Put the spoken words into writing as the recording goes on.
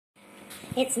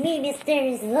It's me,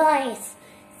 Mysterious Voice.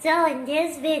 So in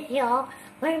this video,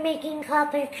 we're making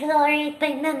copper chlorate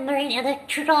by membrane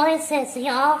electrolysis,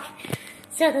 y'all.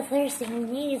 So the first thing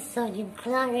we need is sodium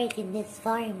chlorate in this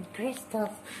form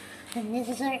crystals. And this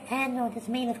is our anode, it's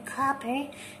made of copper,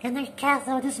 and our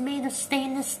cathode is made of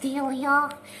stainless steel,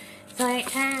 y'all. So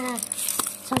our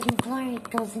sodium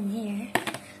chlorate goes in here,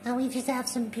 and we just have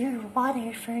some pure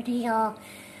water for the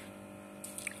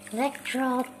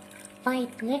electrolyte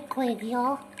liquid,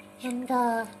 y'all. And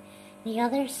the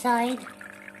other side,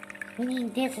 we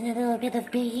need this and a little bit of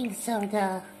baking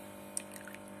soda.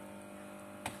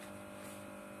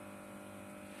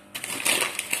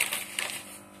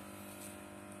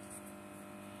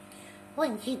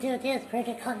 Once you do this for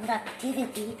the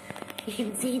conductivity, you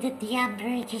can see that the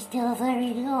amperage is still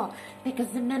very low because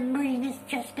the membrane has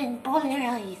just been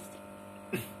polarized.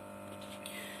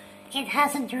 It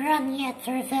hasn't run yet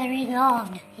for very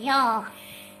long, y'all.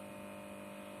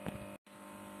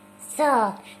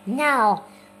 So, now,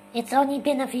 it's only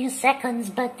been a few seconds,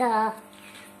 but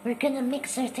we're gonna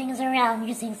mix our things around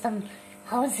using some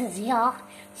hoses, y'all.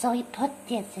 So we put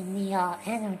this in the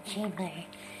anode chamber,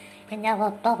 and that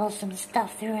will bubble some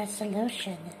stuff through our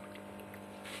solution.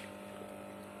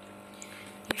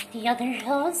 Here's the other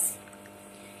hose,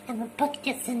 and we'll put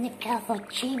this in the cathode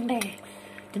chamber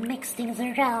to mix things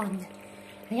around.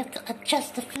 We have to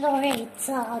adjust the flow rate,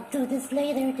 so I'll do this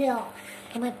later though.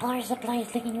 And my power supply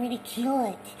is looking really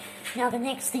cute. Now the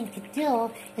next thing to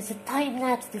do is to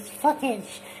time-lapse this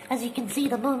footage. As you can see,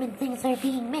 the moment things are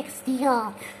being mixed,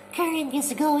 the current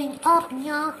is going up,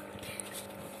 y'all.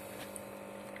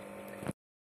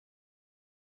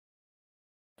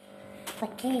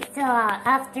 Okay, so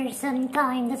after some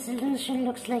time, the solution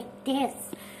looks like this.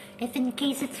 If in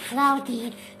case it's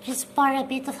cloudy, just pour a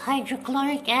bit of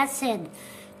hydrochloric acid.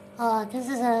 This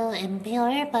is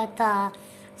impure, but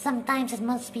sometimes it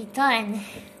must be done.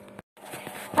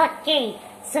 Okay,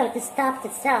 so to stop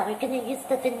this out, we're gonna use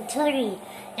the venturi,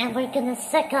 and we're gonna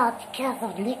suck out the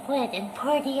cathode liquid and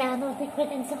pour the anode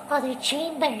liquid in some other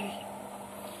chamber.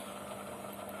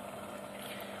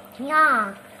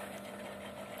 Yeah.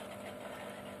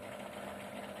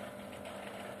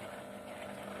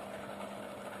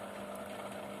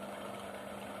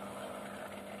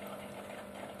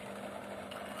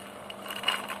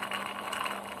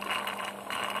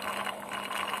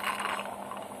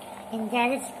 And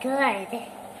that is good.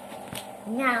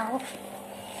 Now,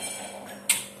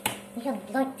 we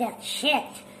unplug that shit.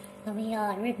 And we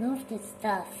remove this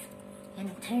stuff and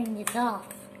turn it off.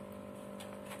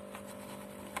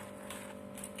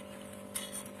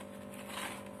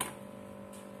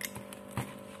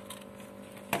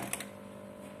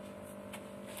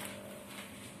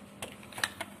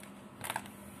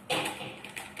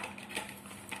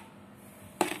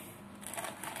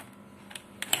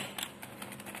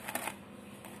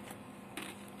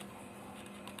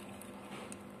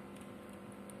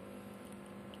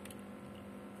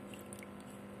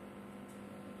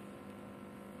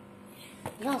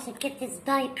 We also get this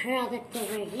byproduct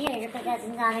over here, but that's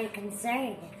not our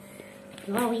concern.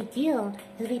 What we do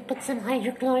is we put some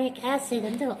hydrochloric acid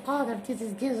until all of this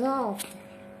is dissolved.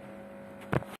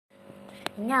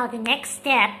 Now the next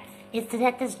step is to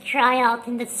let this dry out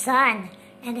in the sun.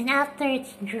 And then after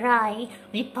it's dry,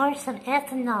 we pour some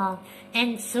ethanol.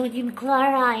 And sodium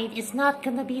chloride is not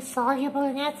going to be soluble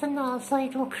in ethanol, so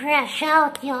it will crash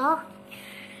out, y'all.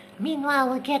 Meanwhile,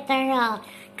 we'll get our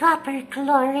copper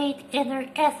chlorate in our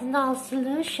ethanol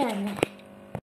solution.